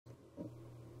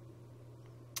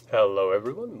Hello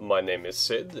everyone, my name is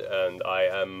Sid and I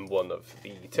am one of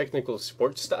the technical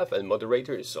support staff and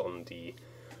moderators on the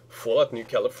Fallout New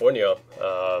California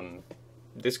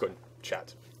Discord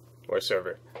chat or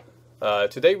server.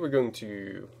 Today we're going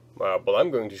to, I'm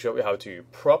going to show you how to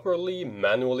properly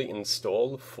manually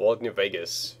install Fallout New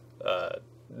Vegas,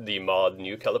 the mod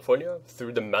New California,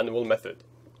 through the manual method.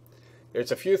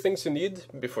 There's a few things you need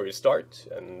before you start,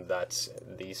 and that's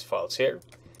these files here.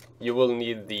 You will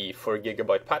need the 4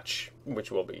 gigabyte patch, which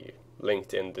will be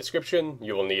linked in the description.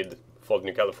 You will need Fallout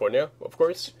New California, of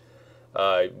course.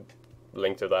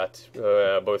 Link to that,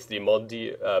 both the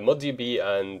ModDB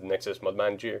and Nexus Mod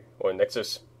Manager, or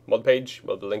Nexus mod page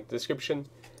will be linked in the description.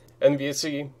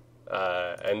 NVSC,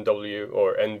 NW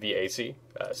or NVAC,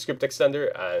 script extender,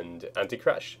 and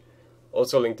anti-crash,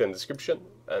 also linked in the description,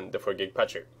 and the 4 gig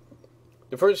patcher.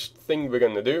 The first thing we're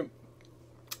going to do,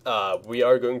 we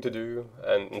are going to do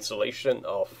an installation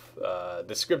of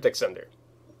the script extender.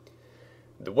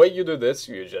 The way you do this,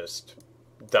 you just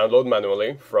download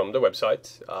manually from the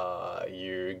website.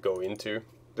 You go into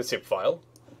the zip file.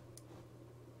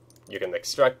 You can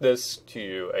extract this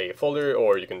to a folder,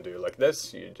 or you can do like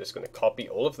this. You're just going to copy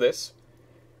all of this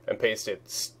and paste it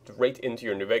straight into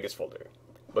your New Vegas folder.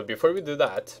 But before we do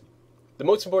that, the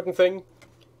most important thing,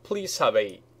 please have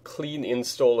a clean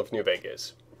install of New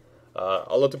Vegas.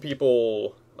 A lot of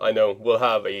people I know will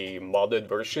have a modded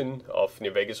version of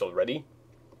New Vegas already,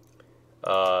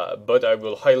 but I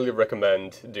will highly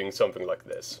recommend doing something like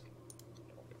this.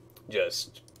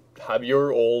 Just have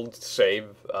your old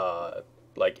save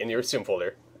like in your sim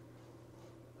folder.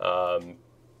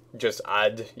 Just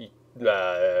add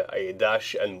a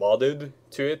dash and modded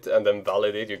to it, and then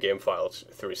validate your game files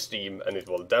through Steam, and it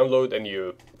will download a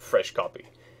new fresh copy.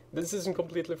 This isn't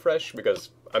completely fresh because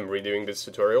I'm redoing this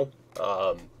tutorial.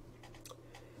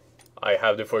 I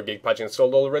have the 4 gig patch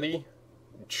installed already.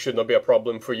 It should not be a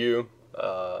problem for you.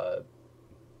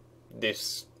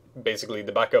 This basically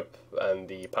the backup and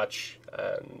the patch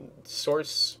and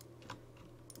source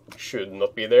should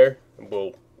not be there.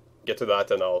 We'll get to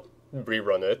that and I'll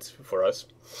rerun it for us.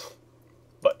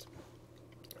 But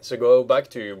so go back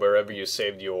to wherever you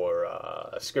saved your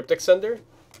script extender.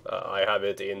 I have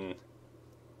it in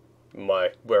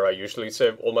where I usually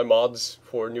save all my mods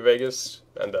for New Vegas,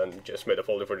 and then just made a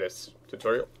folder for this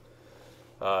tutorial.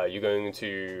 You're going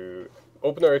to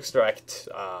open or extract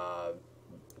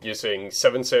using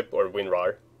 7-zip or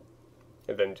WinRAR,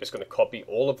 and then just going to copy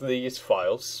all of these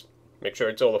files, make sure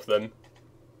it's all of them,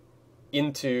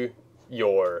 into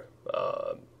your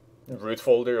root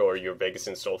folder or your Vegas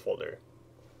install folder.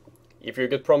 If you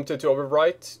get prompted to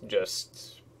overwrite,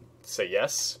 just say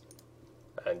yes,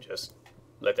 and just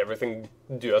let everything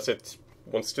do as it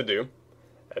wants to do.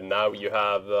 And now you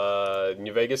have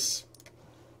New Vegas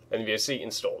NVSC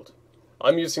installed.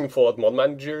 I'm using Fallout Mod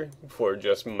Manager for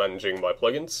just managing my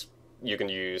plugins. You can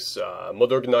use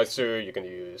Mod Organizer, you can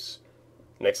use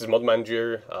Nexus Mod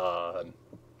Manager,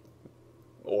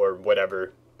 or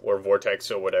whatever, or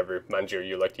Vortex or whatever manager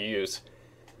you like to use.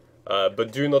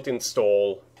 But do not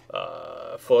install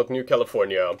Fallout New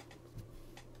California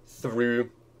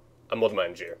through a mod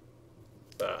manager.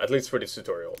 At least for this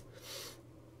tutorial.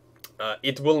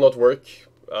 It will not work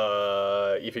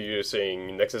if you're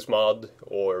using Nexus Mod,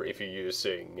 or if you're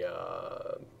using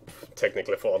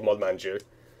technically Fallout Mod Manager.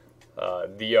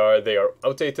 They are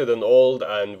outdated and old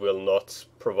and will not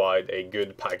provide a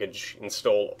good package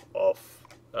install of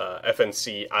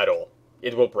FNC at all.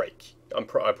 It will break. I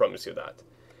promise you that.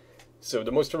 So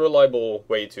the most reliable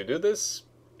way to do this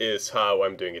is how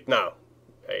I'm doing it now,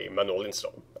 a manual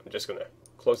install. I'm just gonna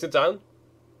close it down.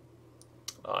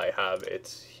 I have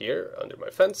it here under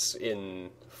my fence in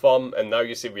FOM, and now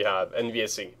you see we have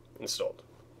NVSC installed.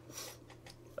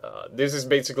 This is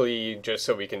basically just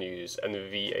so we can use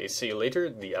NVAC later,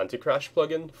 the anti-crash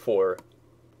plugin, for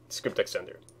script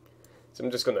extender. So I'm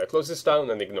just going to close this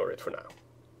down and ignore it for now.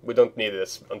 We don't need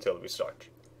this until we start.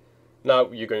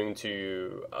 Now you're going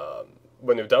to,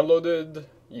 when you've downloaded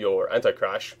your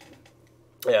anti-crash,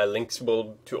 links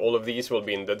to all of these will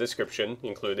be in the description,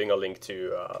 including a link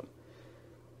to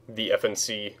the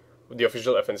FNC, the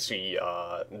official FNC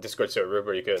Discord server,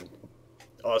 where you can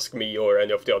ask me or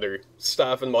any of the other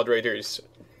staff and moderators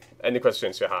any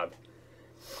questions you have.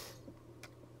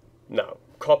 Now,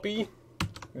 copy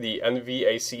the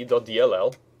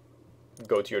nvac.dll,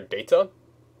 go to your data,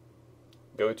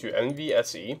 go to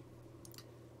NVSE,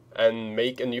 and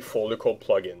make a new folder called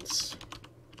plugins.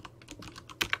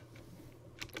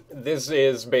 This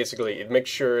is basically, it makes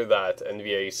sure that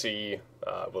NVAC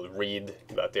will read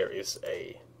that there is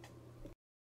a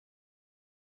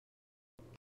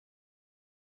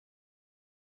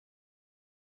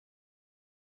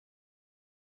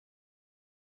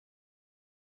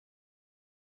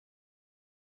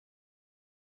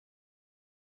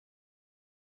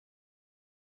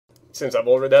since I've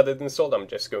already had it installed, I'm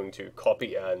just going to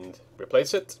copy and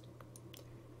replace it.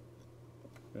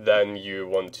 Then you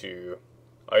want to,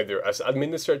 either as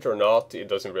administrator or not, it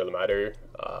doesn't really matter.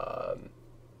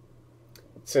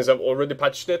 Since I've already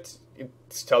patched it,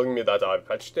 it's telling me that I've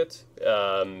patched it.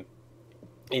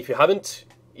 If you haven't,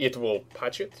 it will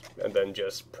patch it, and then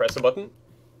just press a button,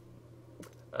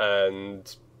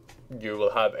 and you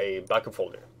will have a backup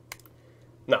folder.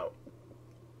 Now,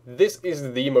 this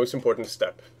is the most important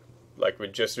step, like we're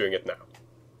just doing it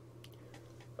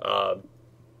now.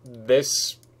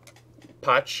 This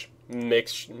patch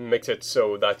makes it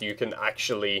so that you can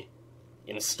actually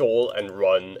install and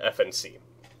run FNC.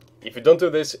 If you don't do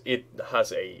this, it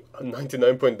has a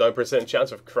 99.9%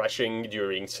 chance of crashing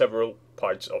during several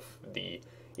parts of the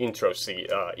intro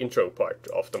part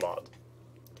of the mod.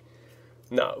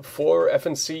 Now, for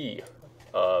FNC,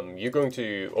 you're going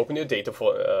to open your data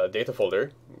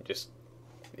folder, just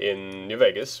in New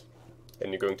Vegas,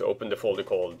 and you're going to open the folder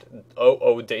called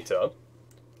OO Data,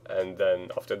 and then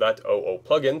after that OO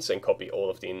Plugins, and copy all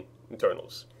of the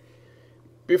internals.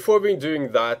 Before we're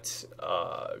doing that,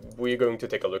 we're going to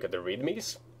take a look at the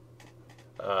readmes.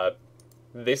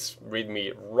 This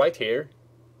readme right here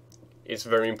is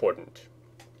very important.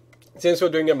 Since we're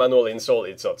doing a manual install,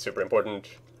 it's not super important,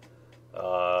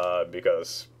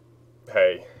 because,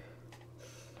 hey.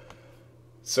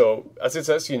 So, as it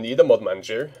says, you need a mod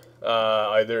manager,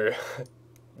 either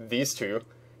these two.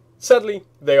 Sadly,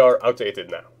 they are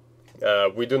outdated now.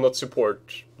 We do not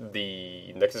support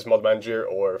the Nexus Mod Manager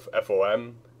or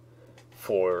FOM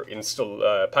for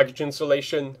package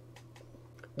installation.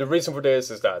 The reason for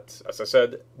this is that, as I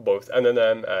said, both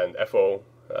NNM and FO,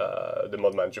 the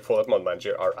Mod Manager, Fallout Mod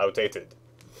Manager, are outdated.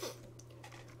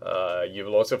 You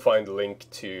will also find a link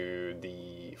to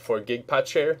the 4GB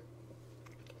patch here,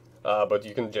 but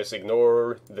you can just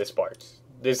ignore this part.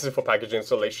 This is for package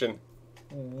installation.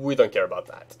 We don't care about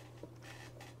that.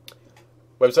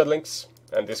 Website links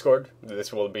and Discord,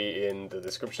 this will be in the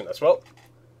description as well.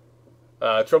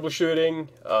 Troubleshooting,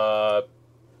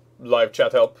 live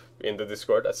chat help in the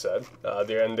Discord, as said.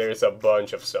 There's a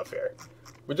bunch of stuff here.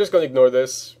 We're just going to ignore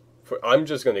this. I'm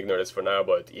just going to ignore this for now,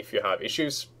 but if you have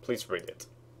issues, please read it.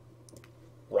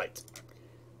 Right.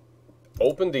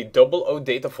 Open the OO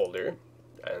data folder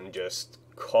and just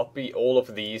copy all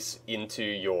of these into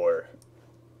your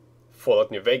Fallout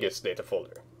New Vegas data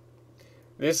folder.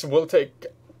 This will take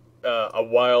a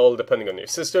while depending on your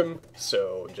system,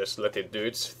 so just let it do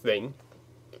its thing.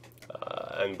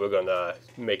 And we're gonna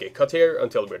make a cut here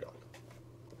until we're done.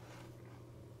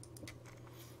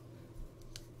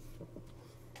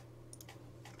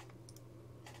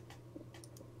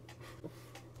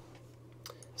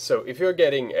 So if you're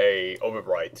getting a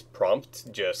overwrite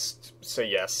prompt, just say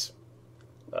yes.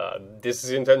 This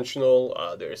is intentional,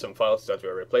 there are some files that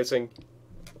we're replacing.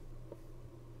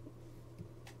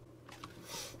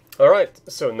 Alright,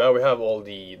 so now we have all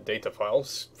the data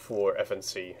files for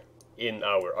FNC in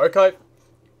our archive.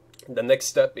 The next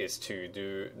step is to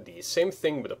do the same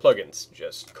thing with the plugins.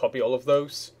 Just copy all of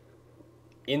those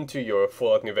into your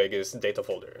Fallout New Vegas data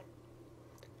folder.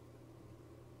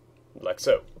 Like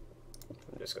so.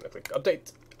 I'm just going to click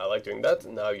update. I like doing that.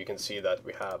 Now you can see that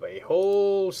we have a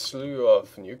whole slew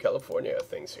of New California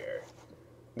things here.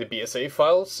 The BSA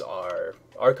files are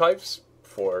archives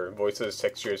for voices,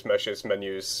 textures, meshes,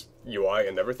 menus, UI,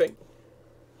 and everything.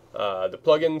 The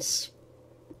plugins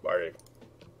are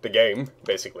the game,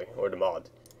 basically, or the mod.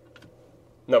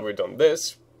 Now we've done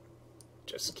this,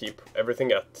 just keep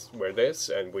everything at where it is,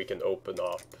 and we can open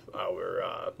up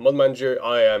our mod manager.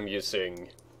 I am using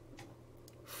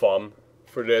FOM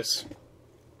for this,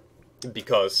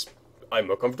 because I'm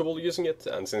more comfortable using it,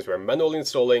 and since we're manually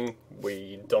installing,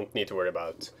 we don't need to worry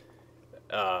about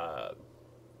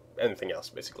anything else,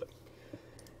 basically.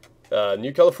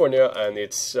 New California and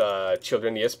its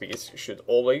children ESPs should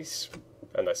always,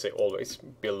 and I say always,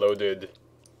 be loaded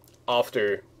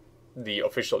after the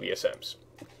official ESMs.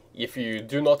 If you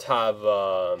do not have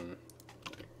the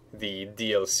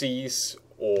DLCs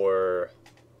or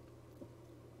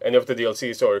any of the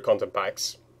DLCs or content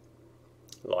packs,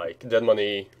 like Dead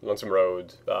Money, Lonesome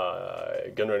Road,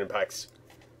 Gunrunner packs,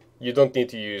 you don't need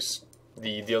to use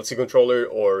the DLC controller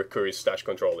or Curry's Stash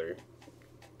controller.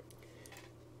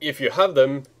 If you have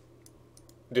them,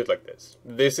 do it like this.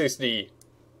 This is the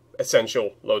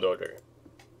essential load order.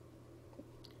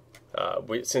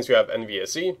 Since we have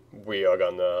NVSE, we are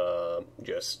gonna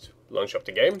just launch up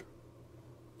the game.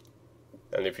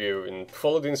 And if you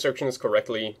follow the instructions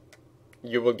correctly,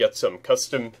 you will get some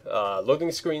custom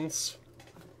loading screens.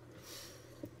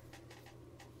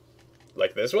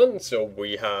 Like this one. So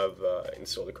we have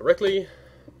installed it correctly.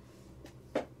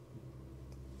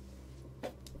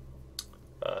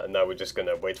 Now we're just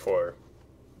gonna wait for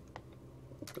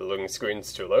the loading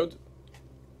screens to load.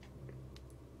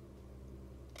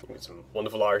 With some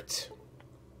wonderful art.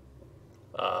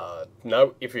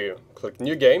 Now, if you click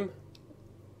New Game,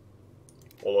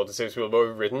 all autosaves will be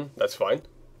overwritten. That's fine.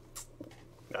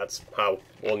 That's how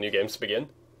all new games begin.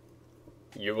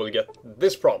 You will get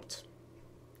this prompt.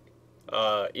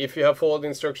 If you have followed the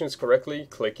instructions correctly,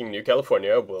 clicking New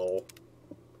California will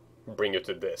bring you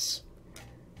to this.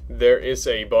 There is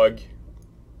a bug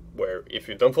where if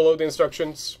you don't follow the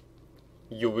instructions,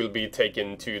 you will be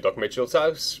taken to Doc Mitchell's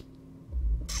house.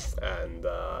 And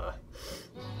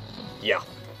yeah,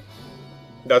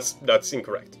 that's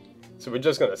incorrect. So we're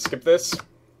just gonna skip this,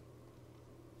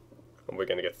 and we're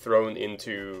gonna get thrown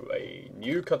into a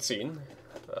new cutscene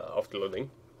after loading,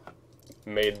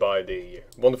 made by the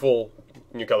wonderful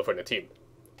New California team.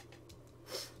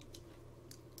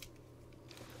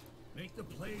 Make the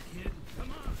play, kid.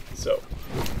 Come on. So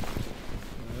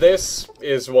this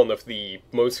is one of the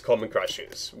most common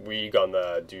crashes. We're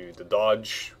gonna do the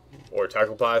dodge or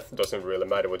tackle path, doesn't really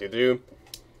matter what you do.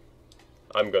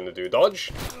 I'm gonna do dodge.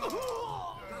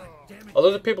 A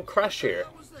lot of people crash here.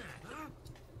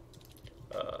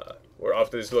 Or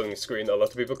after this loading screen, a lot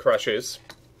of people crashes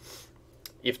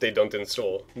if they don't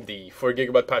install the 4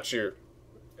 GB patcher,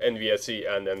 NVSe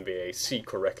and NVAC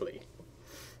correctly.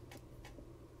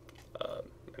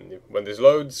 And when this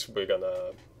loads, we're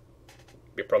gonna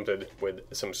be prompted with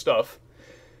some stuff,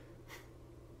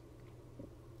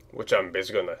 which I'm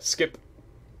basically gonna skip.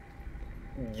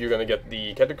 You're gonna get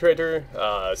the character creator.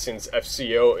 Since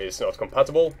FCO is not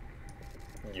compatible,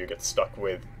 you get stuck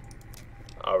with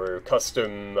our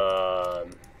custom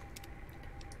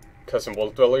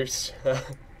vault dwellers.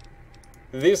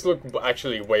 These look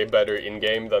actually way better in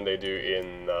game than they do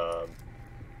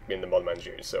in the mod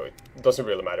manager, so it doesn't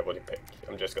really matter what you pick.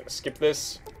 I'm just gonna skip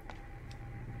this.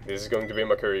 This is going to be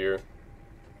my career.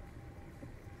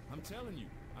 I'm telling you,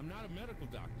 I'm not a medical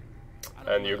doctor.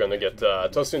 And you're gonna get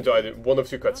tossed into either one of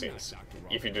two cutscenes.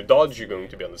 If you do dodge, you're going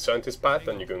to be on the scientist path,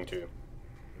 and you're going to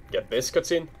get this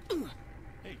cutscene.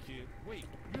 Hey kid, wait,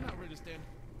 you're not ready to stand.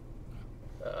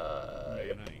 Yep.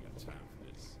 I ain't got time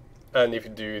for this. And if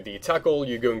you do the tackle,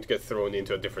 you're going to get thrown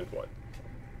into a different one.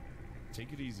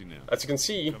 Take it easy now. As you can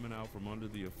see, Coming out from under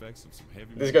the effects of some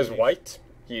heavy this guy's medication. white.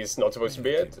 He's not supposed to be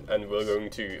it, and we're going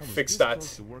to I was fix this that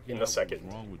close to working in out a what's second.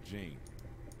 wrong with Jane.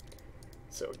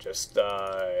 So just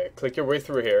click your way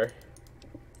through here.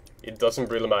 It doesn't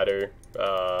really matter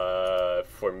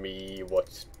for me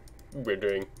what we're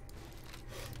doing.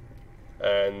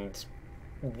 And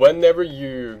whenever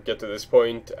you get to this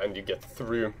point and you get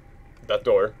through that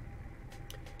door,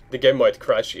 the game might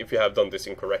crash if you have done this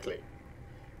incorrectly.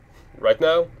 Right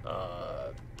now,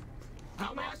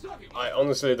 I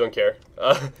honestly don't care.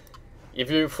 If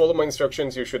you follow my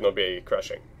instructions, you should not be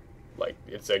crashing. Like,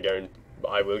 it's a guarantee.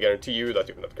 I will guarantee you that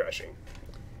you're not crashing.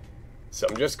 So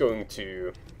I'm just going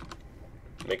to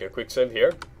make a quick save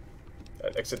here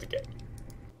and exit the game.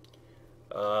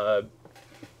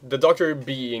 The doctor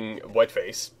being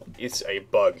whiteface is a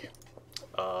bug.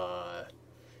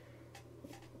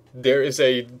 There is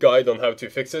a guide on how to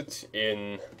fix it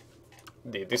in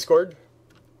the Discord.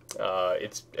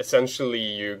 It's essentially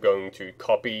you're going to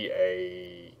copy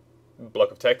a block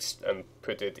of text and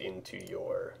put it into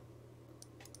your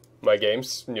My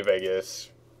Games, New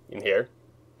Vegas, in here.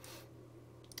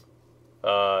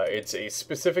 It's a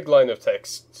specific line of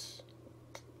text.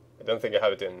 I don't think I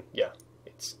have it in, yeah,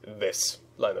 it's this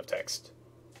line of text.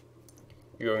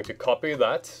 You're going to copy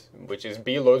that, which is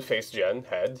bload facegen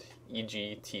head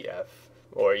egtf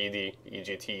or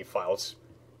egt files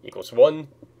equals 1.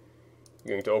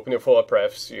 You're going to open your Fallout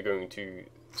prefs. You're going to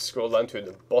scroll down to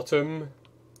the bottom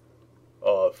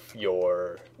of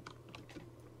your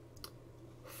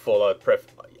Fallout pref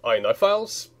ini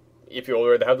files. If you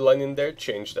already have the line in there,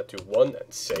 change that to 1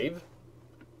 and save.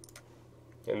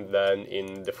 And then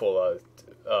in the Fallout,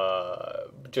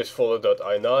 just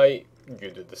Fallout.ini, you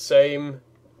do the same.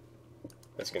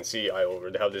 As you can see, I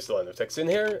already have this line of text in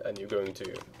here, and you're going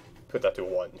to put that to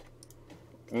 1.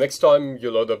 The next time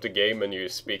you load up the game and you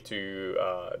speak to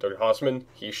Dr. Hausman,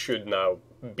 he should now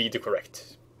be the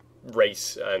correct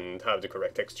race and have the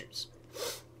correct textures.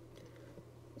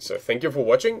 So thank you for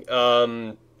watching.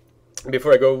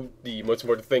 Before I go, the most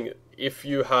important thing, if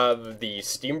you have the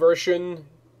Steam version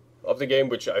of the game,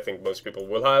 which I think most people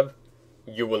will have,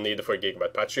 you will need the 4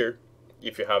 GB patcher.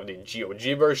 If you have the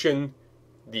GOG version,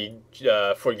 the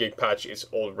 4 GB patch is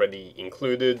already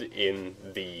included in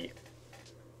the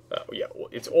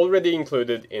it's already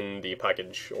included in the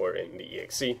package or in the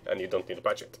exe, and you don't need to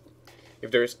patch it.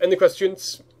 If there's any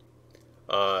questions,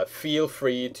 feel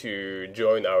free to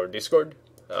join our Discord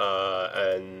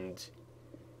and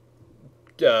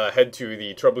head to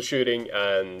the troubleshooting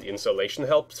and installation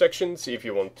help sections if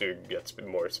you want to get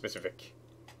more specific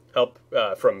help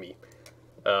from me.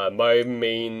 My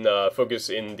main focus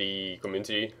in the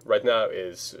community right now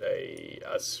is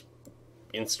as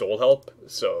install help,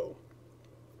 so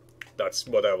that's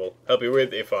what I will help you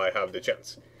with if I have the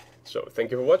chance. So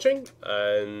thank you for watching,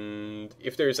 and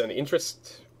if there's any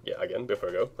interest, yeah, again, before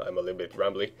I go, I'm a little bit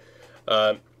rambly.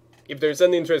 If there's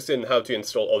any interest in how to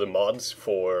install other mods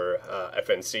for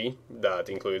FNC, that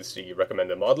includes the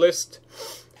recommended mod list,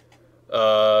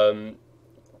 I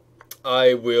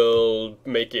will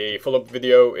make a follow-up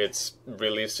video. It's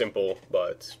really simple,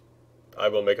 but I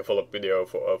will make a follow-up video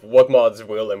of what mods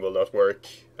will and will not work.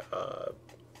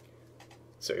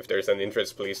 So if there's any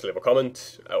interest, please leave a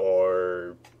comment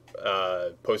or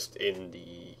post in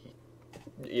the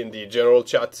general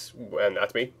chat and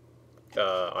at me.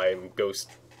 I'm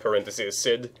Ghost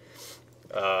Sid.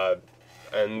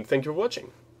 And thank you for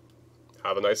watching.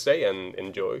 Have a nice day and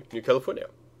enjoy New California.